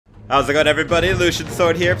How's it going, everybody? Lucian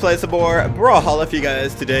Sword here, play some more Brawlhalla for you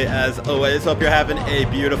guys today, as always. Hope you're having a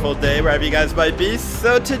beautiful day wherever you guys might be.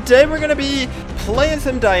 So today we're going to be playing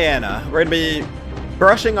some Diana. We're going to be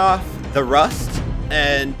brushing off the rust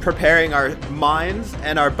and preparing our minds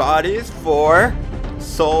and our bodies for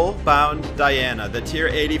Soulbound Diana, the tier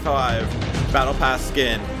 85 Battle Pass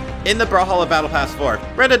skin in the Brawlhalla Battle Pass 4.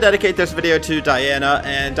 We're going to dedicate this video to Diana,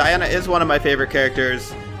 and Diana is one of my favorite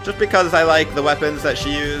characters. Just because I like the weapons that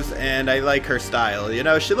she uses and I like her style. You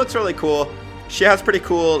know, she looks really cool. She has pretty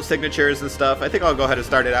cool signatures and stuff. I think I'll go ahead and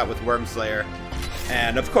start it out with Wormslayer.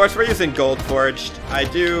 And of course we're using Gold Forged. I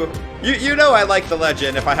do, you know I like the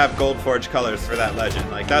legend if I have Gold Forged colors for that legend.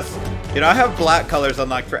 Like that's, you know, I have black colors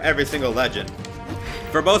unlocked for every single legend.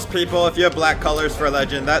 For most people, if you have black colors for a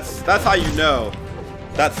legend, that's how you know.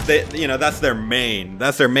 That's that's their main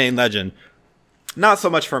legend. Not so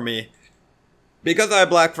much for me. Because I have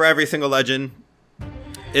black for every single legend,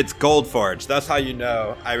 it's Gold Forged. That's how you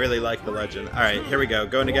know I really like the legend. Alright, here we go.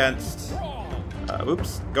 Going against...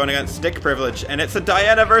 going against Stick Privilege. And it's a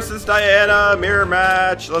Diana versus Diana mirror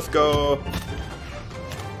match. Let's go.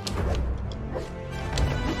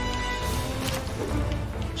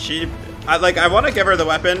 I want to give her the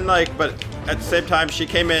weapon, but at the same time, she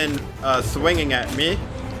came in swinging at me.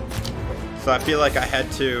 So I feel like I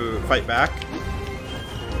had to fight back.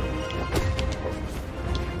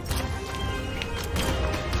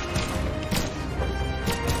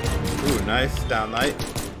 Ooh, nice. Down light.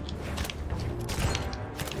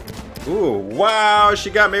 Ooh, wow, she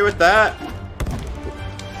got me with that.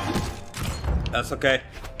 That's okay.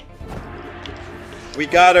 We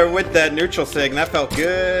got her with that neutral sig. That felt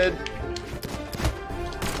good.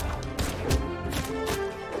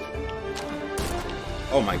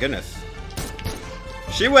 Oh my goodness.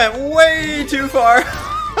 She went way too far.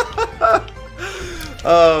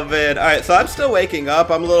 Oh man. Alright, so I'm still waking up.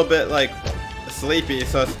 I'm a little bit sleepy,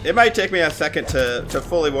 so it might take me a second to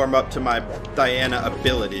fully warm up to my Diana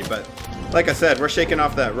ability, but like I said, we're shaking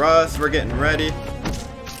off that rust, we're getting ready,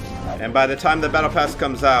 and by the time the battle pass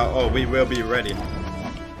comes out, oh, we will be ready.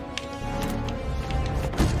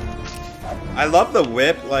 I love the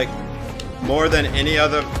whip more than any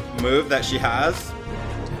other move that she has.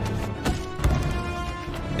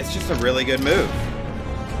 It's just a really good move.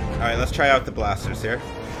 Alright, let's try out the blasters here.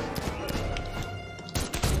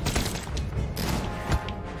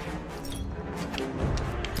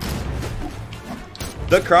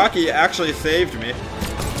 The Crocky actually saved me.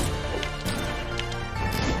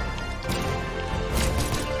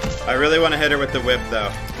 I really want to hit her with the whip,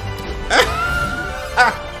 though.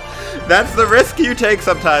 That's the risk you take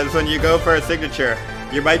sometimes when you go for a signature.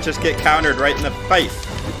 You might just get countered right in the face.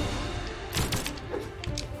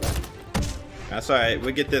 That's alright,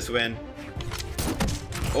 we get this win.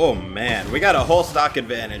 Oh man, we got a whole stock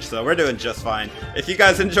advantage, so we're doing just fine. If you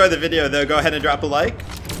guys enjoy the video, though, go ahead and drop a like.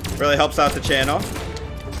 Really helps out the channel.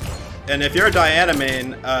 And if you're a Diana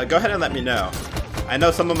main, go ahead and let me know. I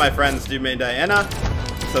know some of my friends do main Diana,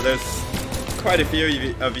 so there's quite a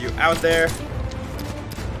few of you out there.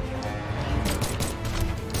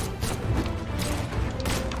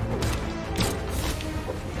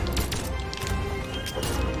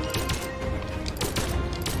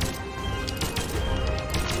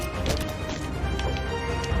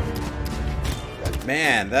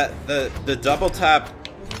 Man, the double tap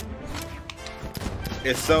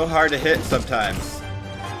is so hard to hit sometimes,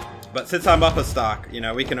 but since I'm up a stock, you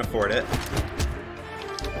know, we can afford it.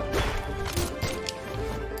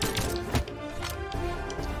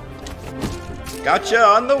 Gotcha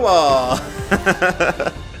on the wall.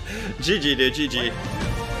 GG, dude, GG.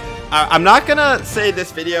 I'm not gonna say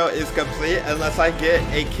this video is complete unless I get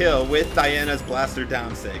a kill with Diana's blaster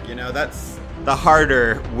down sig. You know, that's the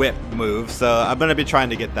harder whip move, so I'm gonna be trying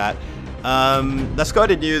to get that. Let's go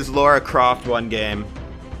ahead and use Lara Croft one game.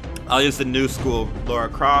 I'll use the new school Lara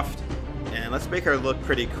Croft, and let's make her look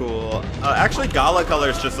pretty cool. Actually, Gala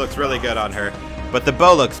colors just looks really good on her, but the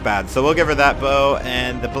bow looks bad, so we'll give her that bow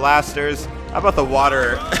and the blasters. How about the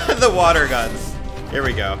water, the water guns? Here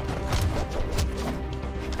we go.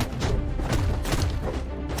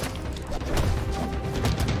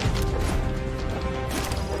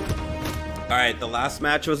 All right, the last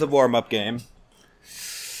match was a warm-up game.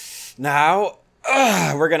 Now,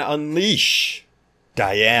 we're gonna unleash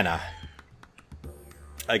Diana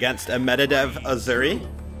against a Metadev Azuri,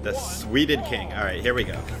 the Sweden King. All right, here we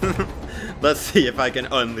go. Let's see if I can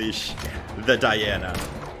unleash the Diana.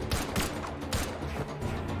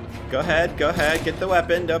 Go ahead, get the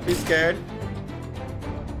weapon. Don't be scared.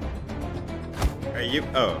 Are you?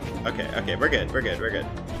 Oh, okay, we're good.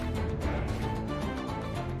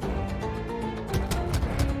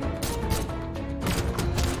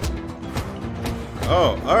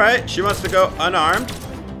 Oh, alright. She wants to go unarmed.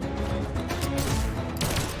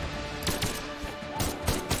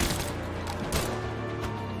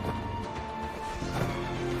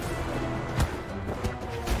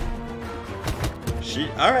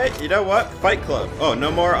 Alright, you know what? Fight Club. Oh,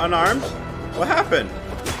 no more unarmed? What happened?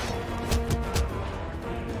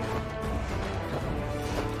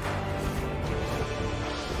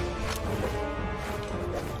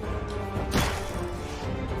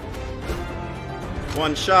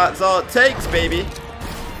 One shot's all it takes, baby.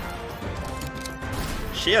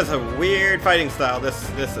 She has a weird fighting style, this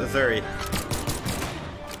Azuri.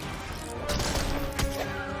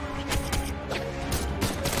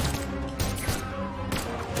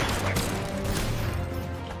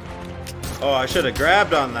 Oh, I should have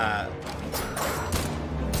grabbed on that.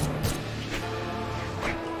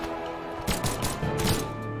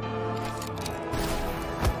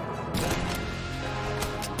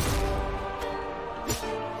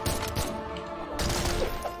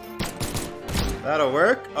 That'll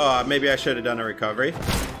work. Oh, maybe I should have done a recovery.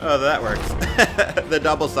 Oh, that works. The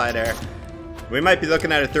double side air. We might be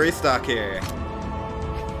looking at a 3-stock here.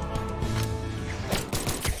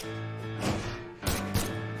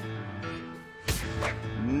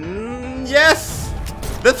 Yes!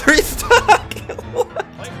 The 3-stock!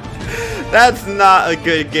 That's not a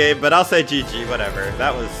good game, but I'll say GG, whatever.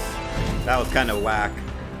 That was kind of whack.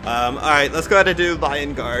 Alright, let's go ahead and do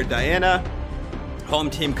Lion Guard Diana. Home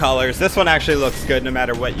team colors. This one actually looks good no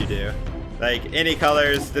matter what you do. Like, any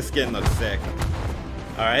colors, this skin looks sick.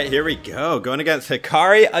 Alright, here we go. Going against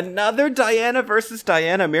Hikari. Another Diana versus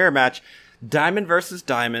Diana mirror match. Diamond versus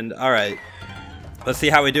Diamond. Alright. Let's see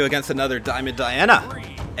how we do against another Diamond Diana.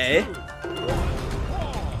 Eh?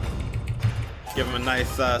 Give him a nice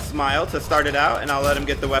smile to start it out, and I'll let him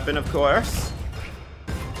get the weapon, of course.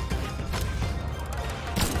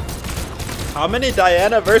 How many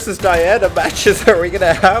Diana versus Diana matches are we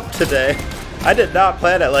gonna have today? I did not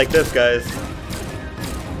plan it like this, guys.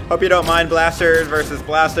 Hope you don't mind Blasters versus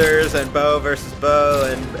Blasters, and Bow versus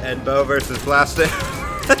Bow, and Bow versus Blaster.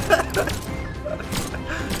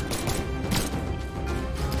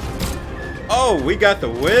 Oh, we got the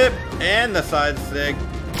whip and the side stick.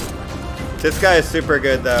 This guy is super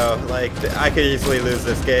good though. Like, I could easily lose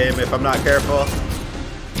this game if I'm not careful.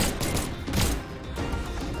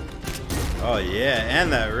 Oh yeah,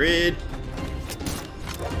 and that read.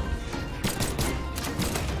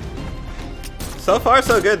 So far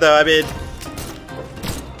so good though. I mean,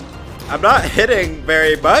 I'm not hitting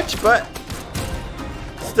very much, but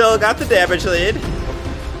still got the damage lead.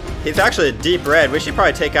 He's actually a deep red. We should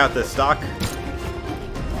probably take out this stock.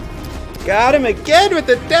 Got him again with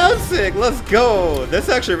the down sig. Let's go. This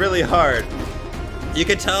is actually really hard. You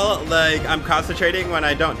can tell, like, I'm concentrating when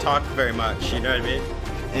I don't talk very much. You know what I mean?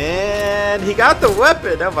 And he got the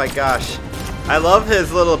weapon. Oh my gosh. I love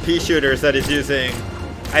his little pea shooters that he's using.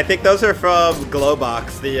 I think those are from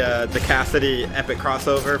Glowbox, the Cassidy epic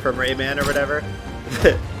crossover from Rayman or whatever.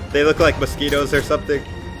 They look like mosquitoes or something.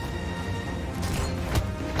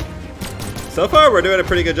 So far, we're doing a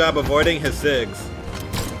pretty good job avoiding his zigs.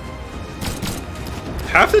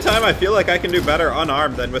 Half the time, I feel like I can do better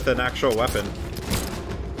unarmed than with an actual weapon.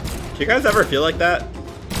 Do you guys ever feel like that?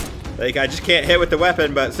 Like, I just can't hit with the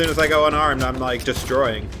weapon, but as soon as I go unarmed, I'm like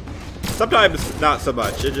destroying. Sometimes not so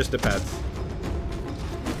much, it just depends.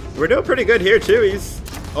 We're doing pretty good here too, he's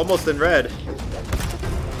almost in red.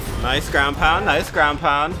 Nice ground pound, nice ground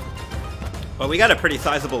pound. But we got a pretty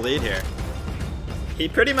sizable lead here. He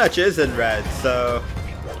pretty much is in red, so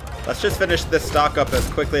let's just finish this stock up as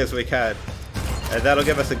quickly as we can. And that'll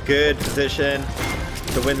give us a good position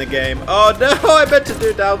to win the game. Oh no, I meant to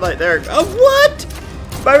do downlight there. Oh, what?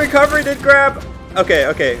 My recovery did grab. Okay,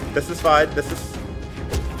 okay, this is fine. This is...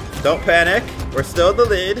 Don't panic. We're still in the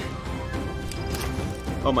lead.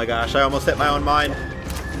 Oh my gosh, I almost hit my own mine.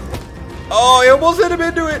 Oh, I almost hit him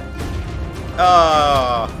into it.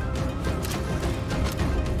 Oh.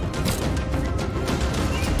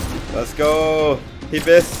 Let's go. He's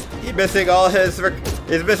missing all his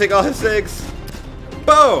SIGs.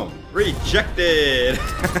 Boom! Rejected.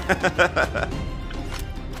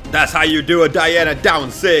 That's how you do a Diana down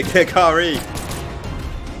SIG, Hikari.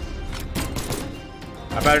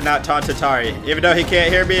 I better not taunt Atari. Even though he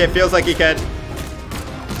can't hear me, it feels like he can.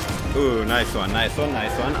 Ooh, nice one, nice one,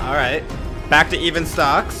 nice one. Alright. Back to even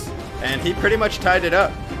stocks. And he pretty much tied it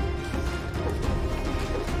up.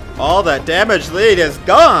 All that damage lead is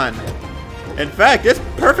gone. In fact, it's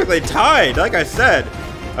perfectly tied, like I said.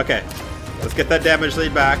 Okay, let's get that damage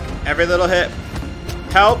lead back. Every little hit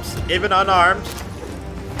helps, even unarmed.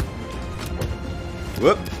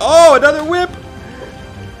 Whoop. Oh, another whip!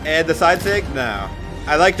 And the side sig? No.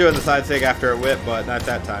 I like doing the side sig after a whip, but not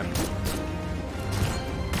that time.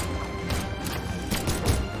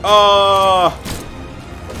 Oh!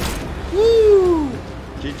 Woo!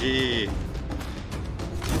 GG.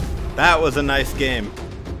 That was a nice game.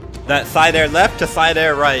 That side air left to side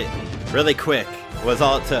air right, really quick, was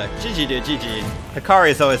all it took. GG, dude, GG. Hikari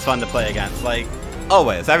is always fun to play against, like,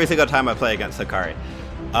 always. Every single time I play against Hikari.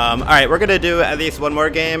 Alright, we're gonna do at least one more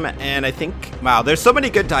game, and I think, wow, there's so many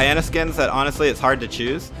good Diana skins that honestly it's hard to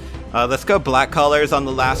choose. Let's go black colors on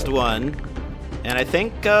the last one. And I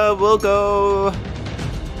think we'll go,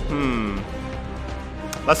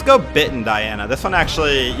 let's go Bitten Diana. This one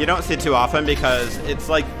actually, you don't see too often because it's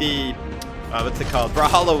like the, what's it called?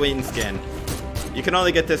 Brawlhalla 1v1 skin. You can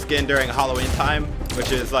only get this skin during Halloween time,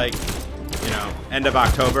 which is like, you know, end of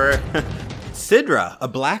October. Sidra, a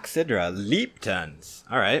black Sidra, leap tons.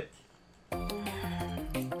 Alright.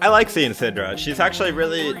 I like seeing Sidra. She's actually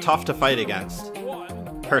really tough to fight against.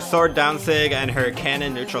 Her sword down sig and her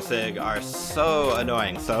cannon neutral sig are so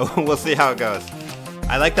annoying, so we'll see how it goes.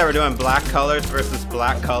 I like that we're doing black colors versus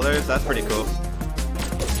black colors. That's pretty cool.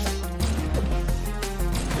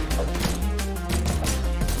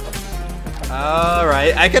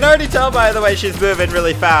 Alright, I can already tell by the way she's moving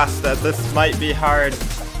really fast that this might be hard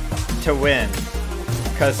to win.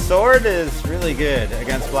 Because sword is really good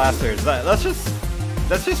against blasters. Let's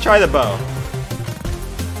just try the bow.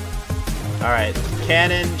 Alright,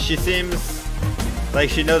 cannon, she seems like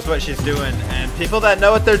she knows what she's doing, and people that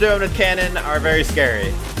know what they're doing with cannon are very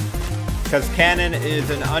scary. Because cannon is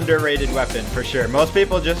an underrated weapon for sure. Most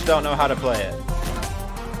people just don't know how to play it.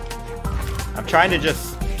 I'm trying to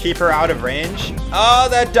just keep her out of range. Oh,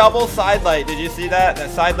 that double side light. Did you see that? That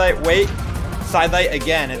side light, wait. Side light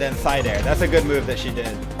again, and then side air. That's a good move that she did.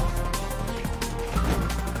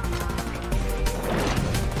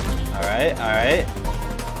 Alright, alright.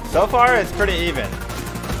 So far, it's pretty even.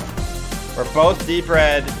 We're both deep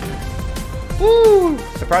red. Woo!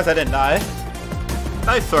 Surprised I didn't die.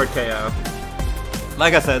 Nice sword KO.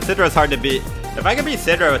 Like I said, Sidra's hard to beat. If I can beat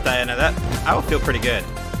Sidra with Diana, I will feel pretty good.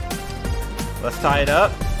 Let's tie it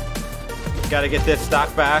up. Gotta get this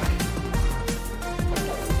stock back.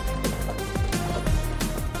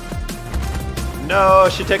 No,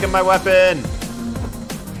 she's taking my weapon.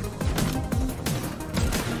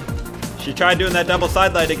 She tried doing that double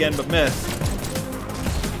side light again, but missed.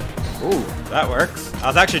 Ooh, that works. I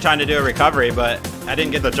was actually trying to do a recovery, but I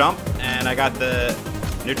didn't get the jump, and I got the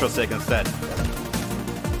neutral stick instead.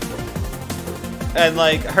 And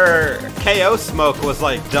like, her KO smoke was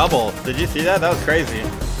like double. Did you see that? That was crazy.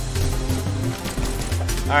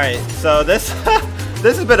 Alright, so this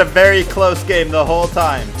this has been a very close game the whole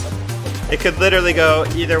time. It could literally go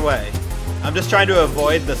either way. I'm just trying to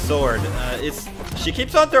avoid the sword. She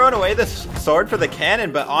keeps on throwing away this sword for the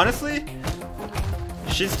cannon, but honestly,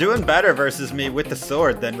 she's doing better versus me with the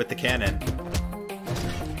sword than with the cannon.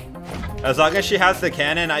 As long as she has the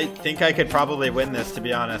cannon, I think I could probably win this, to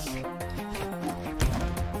be honest.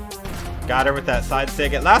 Got her with that side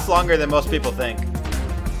sig. It lasts longer than most people think.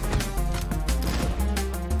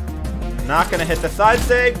 Not gonna hit the side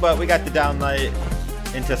sig, but we got the down light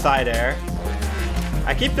into side air.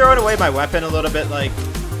 I keep throwing away my weapon a little bit, like,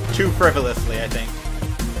 too frivolously, I think.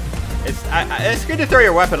 It's good to throw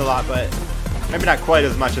your weapon a lot, but maybe not quite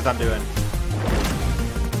as much as I'm doing.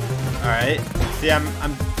 Alright. See,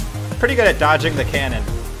 I'm pretty good at dodging the cannon.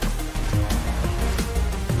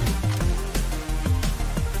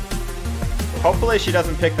 Hopefully she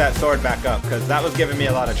doesn't pick that sword back up, because that was giving me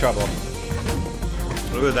a lot of trouble.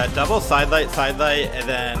 Ooh, that double side light, and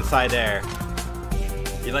then side air.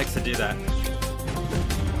 He likes to do that.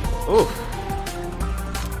 Ooh.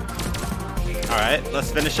 Alright,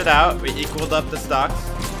 let's finish it out. We equaled up the stocks.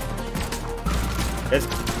 It's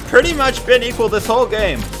pretty much been equal this whole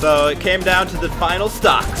game, so it came down to the final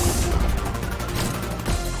stocks.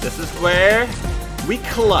 This is where we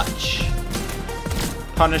clutch.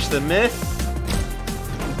 Punish the miss.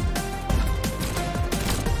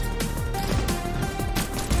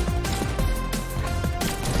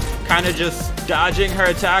 Kind of just dodging her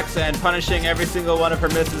attacks and punishing every single one of her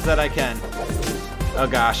misses that I can. Oh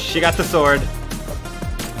gosh, she got the sword.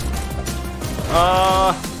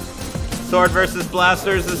 Oh, sword versus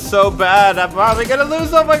blasters is so bad. I'm probably gonna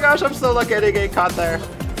lose. Oh my gosh, I'm so lucky I didn't get caught there.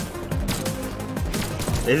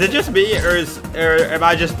 Is it just me, or am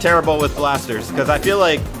I just terrible with blasters? Because I feel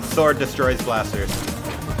like sword destroys blasters.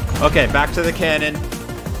 Okay, back to the cannon.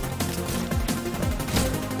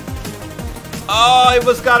 Oh, I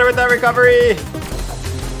almost got her with that recovery.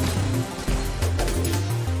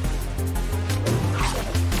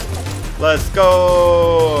 Let's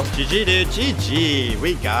go. GG, dude. GG.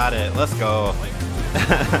 We got it. Let's go.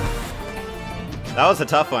 That was a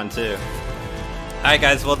tough one too. Alright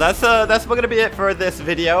guys, well that's gonna be it for this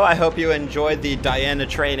video. I hope you enjoyed the Diana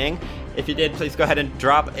training. If you did, please go ahead and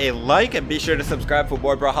drop a like and be sure to subscribe for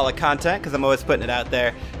more Brawlhalla content because I'm always putting it out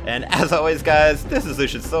there. And as always guys, this is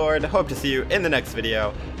Lucian Sword. Hope to see you in the next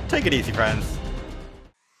video. Take it easy, friends.